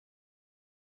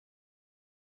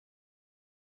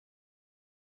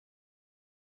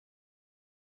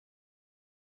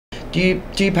Do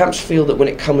you perhaps feel that when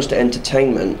it comes to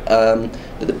entertainment, that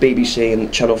the BBC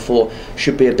and Channel 4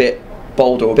 should be a bit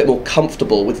bolder or a bit more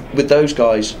comfortable with those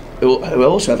guys who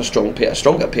also have a stronger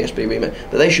PSB remit,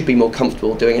 that they should be more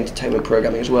comfortable doing entertainment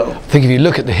programming as well? I think if you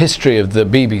look at the history of the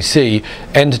BBC,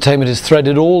 entertainment is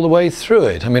threaded all the way through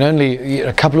it. I mean, only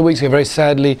a couple of weeks ago, very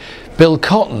sadly, Bill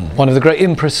Cotton, one of the great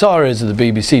impresarios of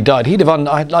the BBC, died.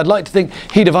 I'd like to think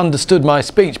he'd have understood my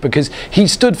speech, because he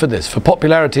stood for this, for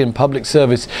popularity and public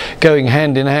service going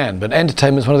hand in hand. But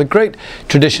entertainment is one of the great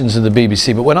traditions of the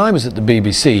BBC. But when I was at the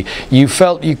BBC, you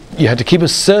felt you had to keep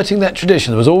asserting that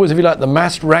tradition. There was always, if you like, the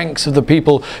massed ranks of the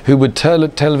people who would turn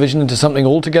television into something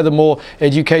altogether more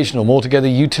educational, more together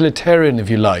utilitarian, if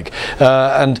you like.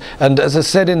 And as I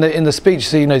said in the speech,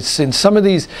 so, you know, in some of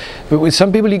these, with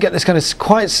some people, you get this kind of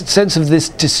quiet sense of this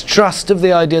distrust of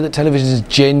the idea that television is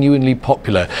genuinely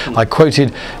popular. I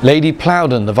quoted Lady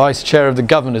Plowden, the vice chair of the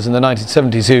governors in the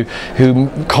 1970s,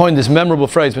 who coined this memorable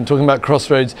phrase when talking about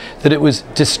Crossroads, that it was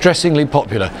distressingly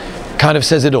popular. Kind of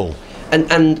says it all.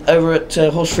 And over at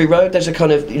Horsefree Road, there's a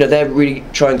kind of, you know, they're really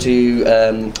trying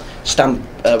to stamp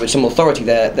with some authority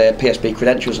their PSB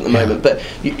credentials at the moment. But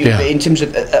in terms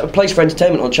of a place for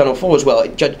entertainment on Channel 4 as well,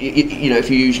 you know, if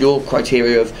you use your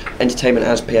criteria of entertainment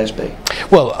as PSB.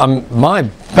 Well, my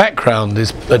background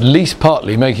is at least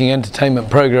partly making entertainment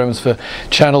programmes for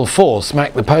Channel 4,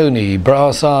 Smack the Pony,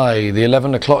 Brass Eye, the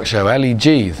 11 o'clock show, Ali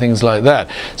G, things like that.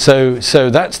 So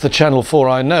that's the Channel 4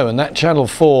 I know, and that Channel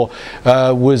 4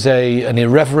 was an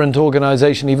irreverent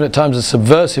organisation, even at times a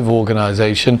subversive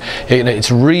organisation.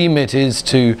 Its remit is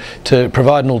to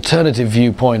provide an alternative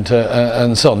viewpoint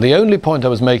and so on. The only point I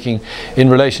was making in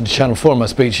relation to Channel 4 in my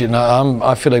speech,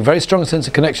 I feel a very strong sense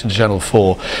of connection to Channel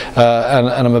 4, and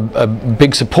I'm a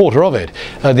big supporter of it.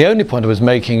 The only point I was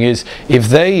making is, if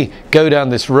they go down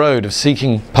this road of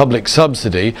seeking public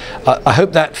subsidy, I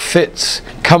hope that fits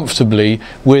comfortably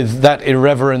with that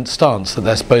irreverent stance that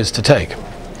they're supposed to take.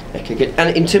 Okay, good.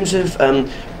 And in terms of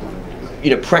you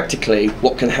know, practically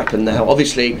what can happen now,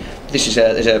 obviously this is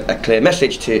there's a clear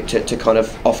message to kind of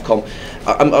Ofcom.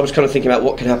 I was kind of thinking about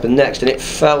what can happen next, and it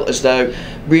felt as though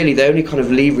really the only kind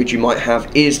of leverage you might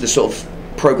have is the sort of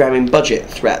programming budget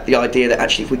threat, the idea that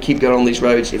actually if we keep going on these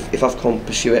roads, if Ofcom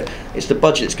pursue it, it's the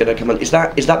budget that's going to come on. Is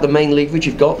that the main leverage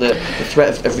you've got, the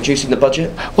threat of reducing the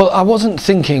budget? Well, I wasn't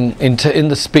thinking in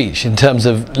the speech in terms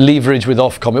of leverage with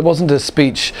Ofcom. It wasn't a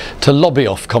speech to lobby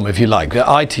Ofcom, if you like.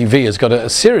 ITV has got a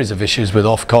series of issues with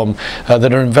Ofcom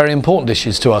that are very important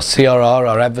issues to us. CRR,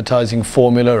 our advertising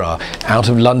formula, our out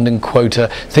of London quota,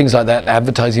 things like that,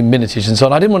 advertising minutage and so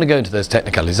on. I didn't want to go into those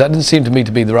technicalities. That didn't seem to me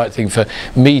to be the right thing for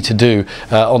me to do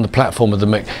on the platform of the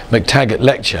MacTaggart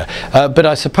lecture. But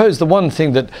I suppose the one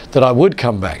thing that I would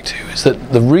come back to is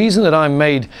that the reason that I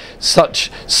made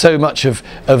so much of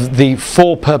the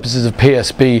four purposes of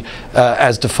PSB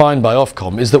as defined by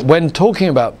Ofcom is that when talking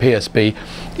about PSB,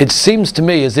 it seems to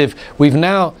me as if we've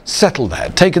now settled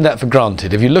that, taken that for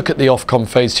granted. If you look at the Ofcom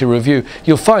Phase 2 review,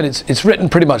 you'll find it's written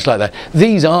pretty much like that.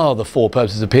 These are the four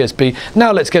purposes of PSB.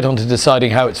 Now let's get on to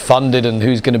deciding how it's funded and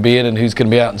who's going to be in and who's going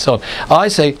to be out and so on. I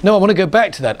say, no, I want to go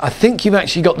back to that. I think you've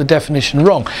actually got the definition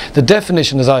wrong. The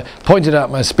definition, as I pointed out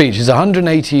in my speech, is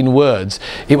 118 words.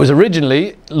 It was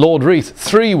originally, Lord Reith,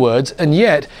 3 words, and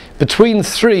yet between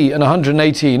 3 and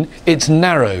 118, it's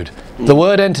narrowed. The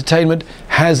word entertainment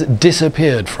has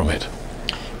disappeared from it.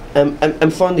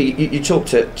 And finally, you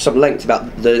talked at some length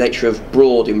about the nature of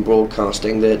broad in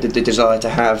broadcasting, the desire to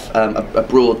have a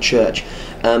broad church.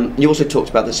 You also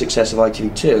talked about the success of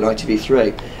ITV2 and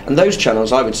ITV3, and those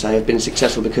channels, I would say, have been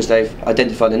successful because they've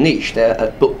identified a niche. They're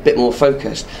a bit more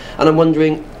focused. And I'm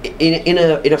wondering, in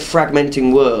a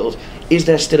fragmenting world, is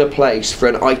there still a place for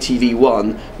an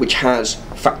ITV1 which has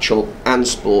factual and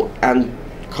sport and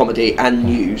comedy and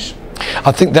news?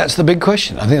 I think that's the big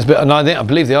question. I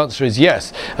believe the answer is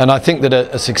yes. And I think that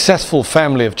a successful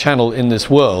family of channel in this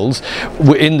world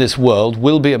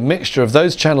will be a mixture of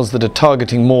those channels that are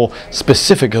targeting more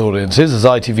specific audiences, as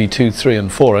ITV2, 3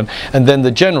 and 4, and then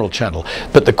the general channel.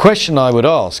 But the question I would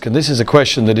ask, and this is a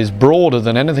question that is broader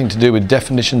than anything to do with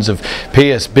definitions of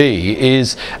PSB,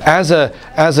 is as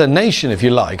a nation, if you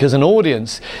like, as an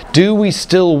audience, do we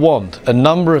still want a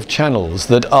number of channels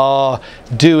that are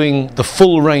doing the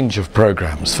full range of of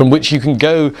programmes from which you can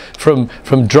go from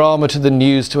drama to the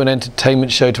news to an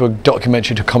entertainment show to a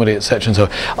documentary to comedy, etc. and so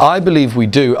on. I believe we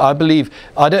do. I believe,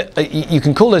 you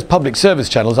can call those public service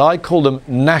channels, I call them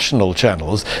national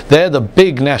channels. They're the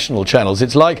big national channels.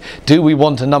 It's like, do we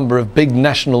want a number of big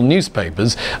national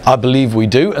newspapers? I believe we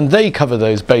do, and they cover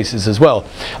those bases as well.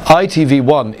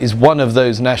 ITV1 is one of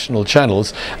those national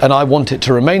channels, and I want it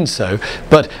to remain so.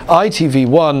 But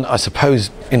ITV1, I suppose,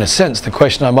 in a sense, the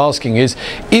question I'm asking is,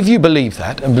 if you believe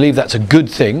that, and believe that's a good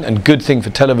thing, and good thing for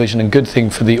television, and good thing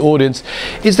for the audience,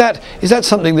 is that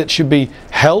something that should be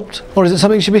helped, or is it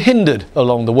something that should be hindered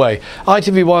along the way?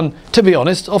 ITV1, to be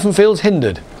honest, often feels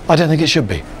hindered. I don't think it should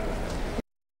be.